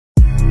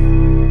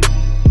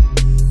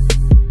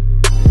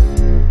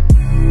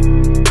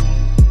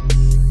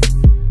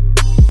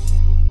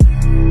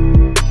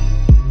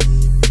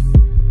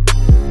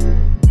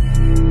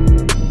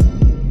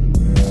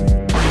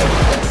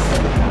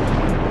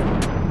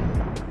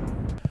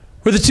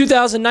For the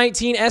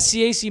 2019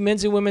 SCAC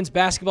Men's and Women's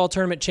Basketball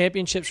Tournament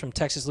Championships from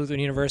Texas Lutheran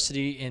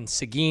University in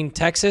Seguin,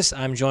 Texas,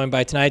 I'm joined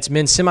by tonight's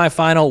men's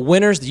semifinal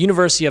winners, the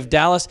University of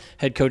Dallas,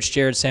 head coach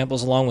Jared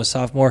Samples, along with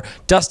sophomore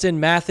Dustin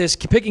Mathis,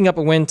 picking up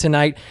a win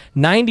tonight,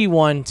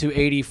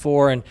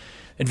 91-84, and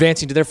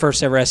advancing to their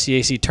first ever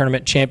SCAC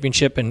Tournament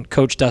Championship. And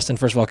Coach Dustin,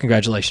 first of all,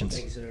 congratulations.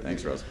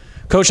 Thanks, Russell.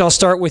 Coach, I'll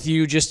start with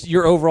you. Just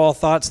your overall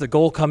thoughts. The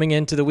goal coming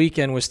into the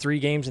weekend was 3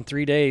 games in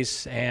 3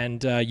 days,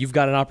 and you've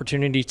got an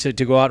opportunity to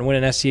go out and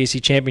win an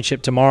SCAC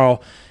championship tomorrow.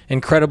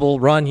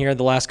 Incredible run here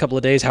the last couple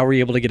of days. How were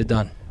you able to get it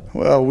done?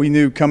 Well, we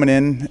knew coming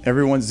in,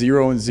 everyone's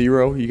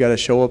 0-0. You got to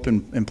show up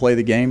and play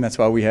the game. That's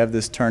why we have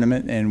this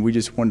tournament, and we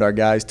just wanted our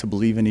guys to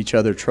believe in each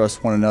other,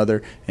 trust one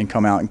another, and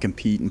come out and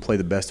compete and play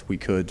the best we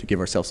could to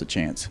give ourselves a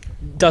chance.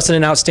 Dustin,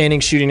 an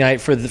outstanding shooting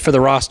night for the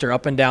roster,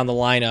 up and down the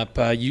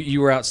lineup. You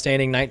were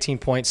outstanding, 19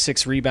 points,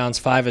 6 rebounds,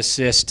 5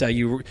 assists.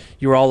 You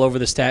were all over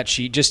the stat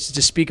sheet. Just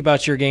to speak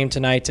about your game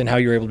tonight and how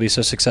you were able to be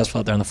so successful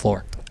out there on the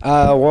floor.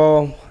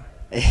 Well,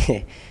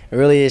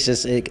 really,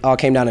 it all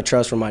came down to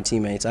trust from my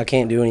teammates. I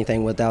can't do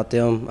anything without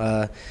them.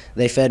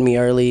 They fed me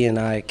early, and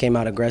I came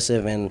out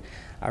aggressive, and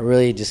I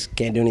really just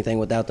can't do anything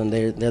without them.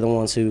 They're the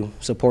ones who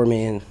support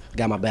me and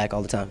got my back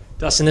all the time.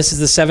 Dustin, this is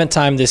the 7th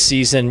time this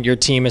season your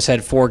team has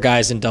had 4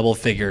 guys in double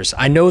figures.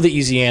 I know the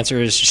easy answer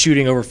is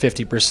shooting over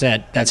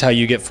 50%. That's how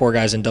you get 4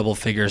 guys in double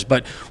figures.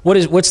 But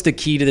what's the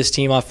key to this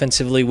team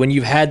offensively when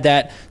you've had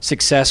that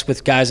success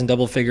with guys in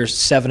double figures,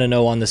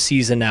 7-0 on the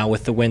season now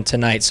with the win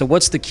tonight? So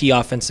what's the key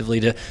offensively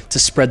to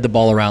spread the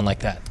ball around like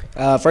that?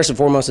 First and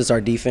foremost, it's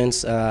our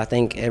defense. I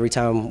think every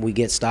time we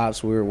get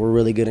stops, we're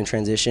really good in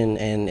transition,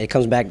 and it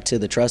comes back to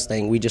the trust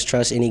thing. We just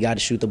trust any guy to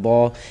shoot the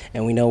ball,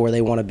 and we know where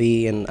they want to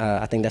be, and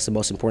I think that's the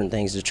most important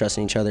thing, is to trust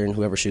in each other and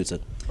whoever shoots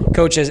it.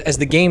 Coach, as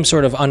the game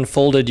sort of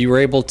unfolded, you were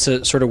able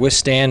to sort of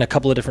withstand a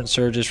couple of different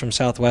surges from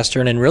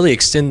Southwestern and really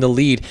extend the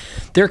lead.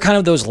 There are kind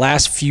of those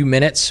last few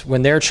minutes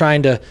when they're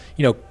trying to,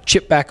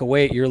 chip back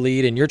away at your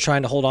lead and you're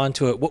trying to hold on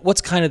to it.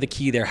 What's kind of the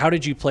key there? How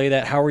did you play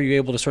that? How were you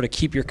able to sort of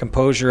keep your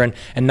composure and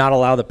not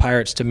allow the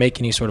Pirates to make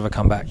any sort of a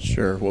comeback?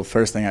 Sure. Well,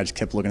 first thing, I just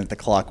kept looking at the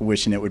clock,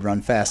 wishing it would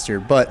run faster.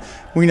 But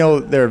we know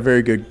they're a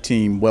very good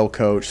team, well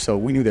coached, so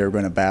we knew they were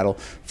going to battle.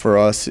 For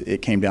us,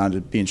 it came down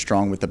to being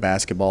strong with the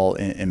basketball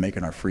and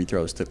making our free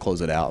throws to close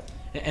it out.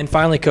 And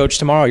finally, Coach,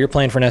 tomorrow you're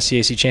playing for an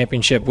SCAC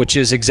championship, which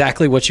is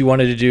exactly what you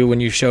wanted to do when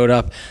you showed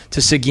up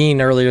to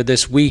Seguin earlier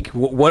this week.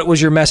 What was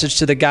your message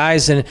to the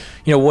guys, and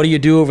what do you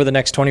do over the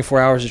next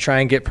 24 hours to try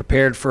and get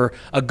prepared for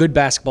a good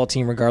basketball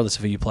team regardless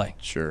of who you play?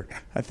 Sure.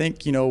 I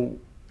think,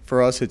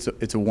 for us,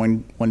 it's a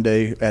one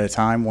day at a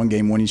time, 1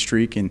 game winning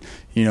streak, and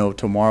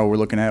tomorrow we're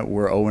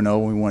 0-0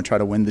 and we want to try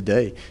to win the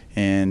day.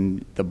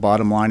 And the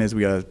bottom line is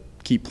we got to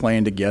keep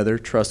playing together,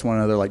 trust one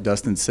another like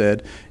Dustin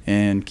said,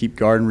 and keep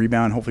guard and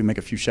rebound, and hopefully make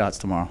a few shots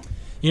tomorrow.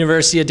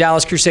 University of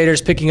Dallas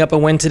Crusaders picking up a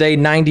win today,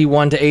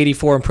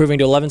 91-84, improving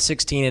to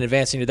 11-16 and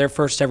advancing to their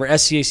first ever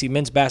SCAC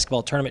Men's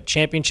Basketball Tournament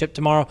Championship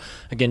tomorrow.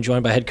 Again,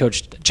 joined by head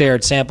coach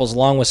Jared Samples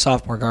along with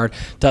sophomore guard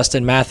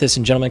Dustin Mathis.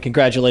 And gentlemen,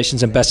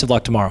 congratulations and best of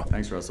luck tomorrow.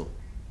 Thanks, Russell.